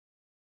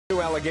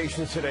New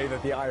allegations today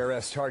that the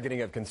IRS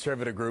targeting of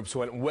conservative groups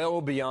went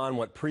well beyond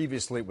what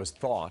previously was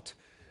thought.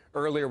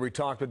 Earlier, we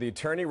talked with the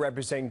attorney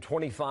representing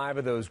 25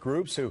 of those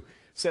groups who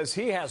says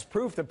he has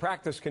proof the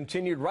practice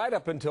continued right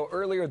up until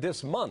earlier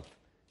this month.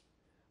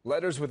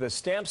 Letters with a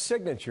stamped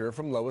signature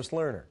from Lois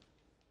Lerner.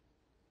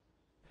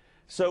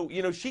 So,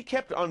 she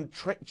kept on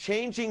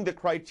changing the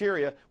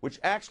criteria, which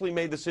actually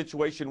made the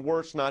situation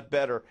worse, not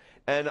better.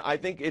 And I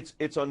think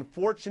it's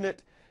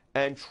unfortunate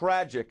and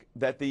tragic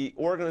that the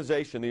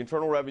organization, the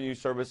Internal Revenue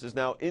Service, is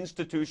now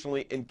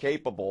institutionally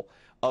incapable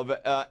of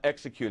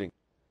executing.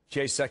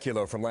 Jay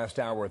Sekulow from Last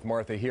Hour with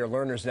Martha here.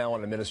 Lerner's now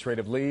on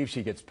administrative leave.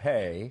 She gets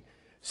pay.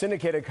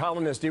 Syndicated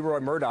columnist Leroy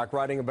Murdoch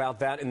writing about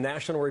that in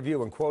National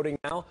Review and quoting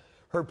now,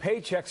 her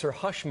paychecks are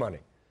hush money.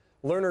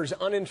 Lerner's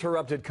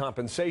uninterrupted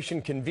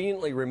compensation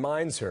conveniently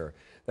reminds her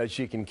that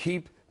she can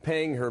keep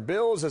paying her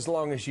bills as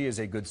long as she is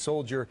a good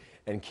soldier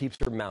and keeps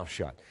her mouth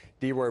shut.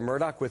 Leroy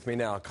Murdoch with me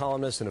now, a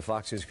columnist and a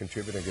Fox News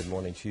contributor. Good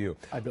morning to you.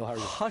 Hi, Bill. How are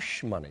you?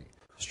 Hush money.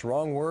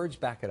 Strong words,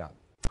 back it up.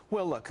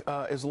 Well, look,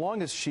 as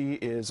long as she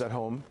is at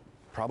home,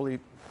 probably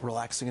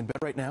relaxing in bed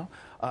right now,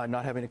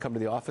 not having to come to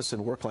the office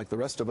and work like the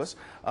rest of us.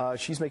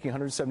 She's making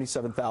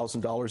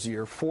 $177,000 a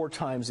year, 4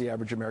 times the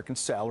average American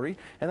salary,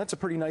 and that's a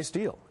pretty nice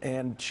deal.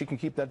 And she can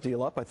keep that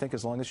deal up, I think,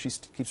 as long as she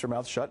keeps her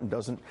mouth shut and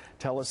doesn't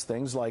tell us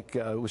things like,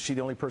 was she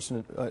the only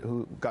person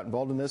who got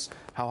involved in this?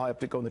 How high up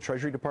did it go in the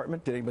Treasury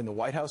Department? Did anybody in the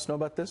White House know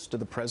about this? Did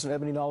the President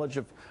have any knowledge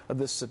of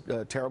this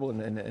terrible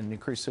and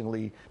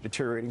increasingly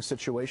deteriorating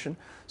situation?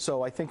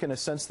 So I think, in a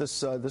sense,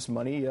 this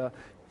money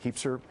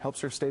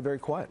helps her stay very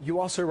quiet. You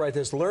also write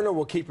this, Lerner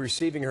will keep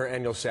receiving her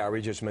annual salary,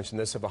 you just mentioned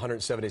this, of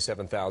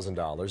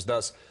 $177,000.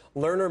 Thus,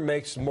 Lerner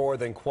makes more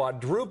than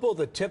quadruple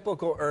the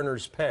typical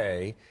earner's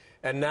pay,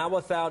 and now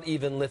without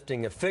even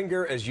lifting a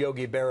finger, as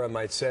Yogi Berra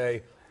might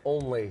say,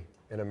 only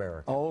in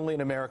America. Only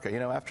in America.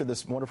 After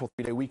this wonderful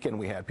 3-day weekend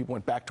we had, people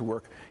went back to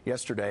work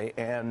yesterday,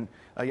 and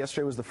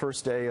yesterday was the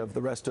first day of the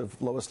rest of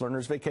Lois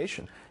Lerner's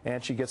vacation,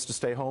 and she gets to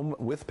stay home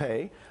with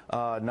pay,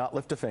 not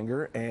lift a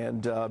finger.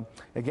 And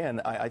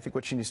again, I think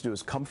what she needs to do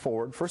is come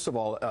forward. First of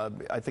all,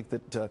 I think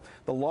that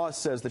the law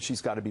says that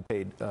she's got to be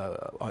paid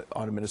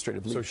on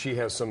administrative leave. So she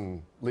has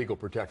some legal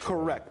protection.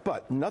 Correct,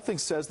 but nothing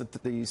says that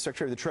the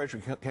Secretary of the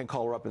Treasury can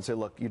call her up and say,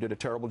 look, you did a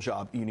terrible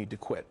job, you need to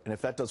quit. And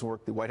if that doesn't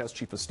work, the White House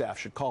Chief of Staff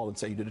should call and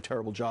say, you did a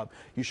terrible job,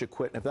 you should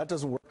quit. And if that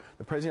doesn't work,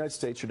 the President of the United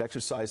States should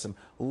exercise some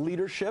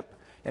leadership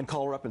and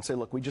call her up and say,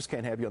 look, we just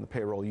can't have you on the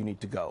payroll, you need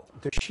to go.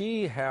 Does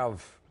she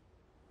have,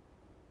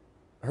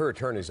 her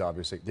attorneys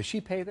obviously, does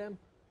she pay them?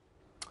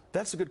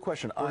 That's a good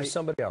question. Or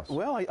somebody else?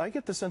 Well, I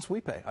get the sense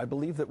we pay. I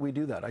believe that we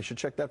do that. I should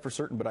check that for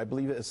certain, but I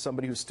believe as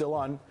somebody who's still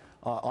on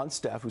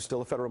staff, who's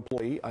still a federal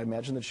employee, I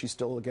imagine that she's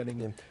still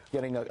getting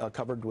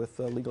covered with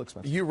legal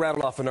expenses. You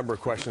rattled off a number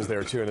of questions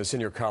there, too, and it's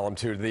in your column,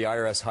 too. The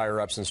IRS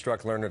higher-ups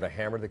instruct Lerner to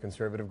hammer the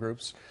conservative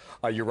groups.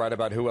 You write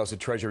about who else the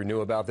Treasury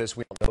knew about this.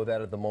 We don't know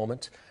that at the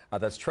moment.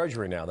 That's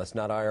Treasury now. That's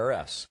not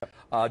IRS.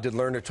 Did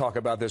Lerner talk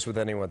about this with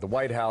anyone at the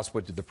White House?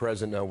 What did the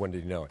President know? When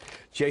did he know it?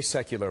 Jay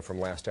Sekulow from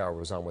Last Hour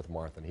was on with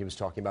Martha, and he was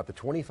talking about the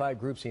 25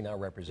 groups he now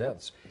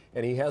represents.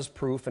 And he has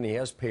proof and he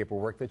has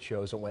paperwork that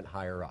shows it went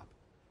higher up.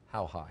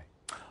 How high?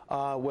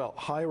 Well,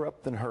 higher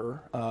up than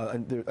her.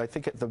 And I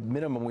think at the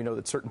minimum we know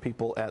that certain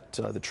people at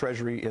the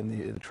Treasury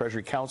and the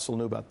Treasury Council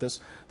knew about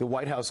this. The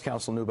White House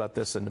Council knew about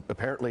this, and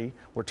apparently,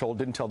 we're told,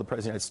 didn't tell the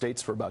President of the United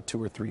States for about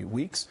 2 or 3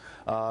 weeks.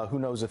 Who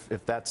knows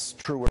if that's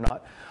true or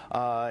not.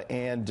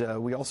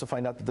 And we also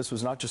find out that this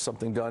was not just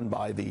something done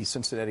by the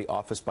Cincinnati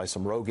office by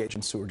some rogue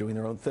agents who are doing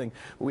their own thing.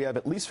 We have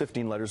at least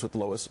 15 letters with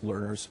Lois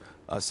Lerner's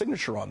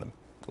signature on them,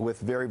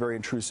 with very, very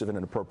intrusive and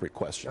inappropriate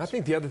questions. I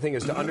think the other thing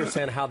is to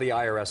understand how the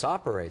IRS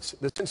operates.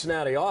 The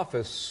Cincinnati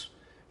office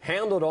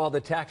handled all the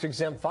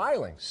tax-exempt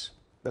filings.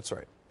 That's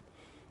right.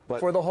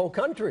 For the whole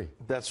country.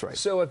 That's right.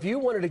 So if you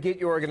wanted to get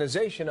your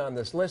organization on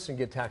this list and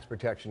get tax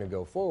protection and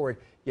go forward,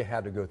 you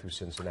had to go through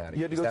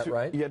Cincinnati. Is that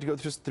right? You had to go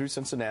through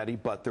Cincinnati,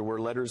 but there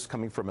were letters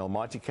coming from El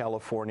Monte,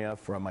 California,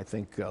 from, I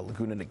think,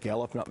 Laguna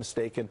Niguel, if not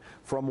mistaken,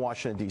 from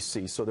Washington,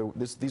 D.C. So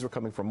these were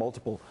coming from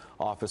multiple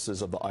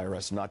offices of the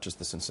IRS, not just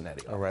the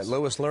Cincinnati office. All right.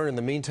 Lois Lerner, in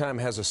the meantime,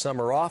 has a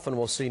summer off, and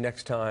we'll see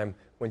next time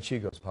when she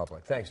goes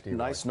public. Thanks, D.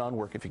 Nice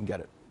non-work if you can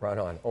get it. Right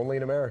on. Only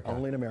in America.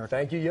 Only in America.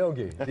 Thank you,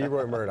 Yogi.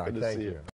 Leroy Murdoch. Thank you.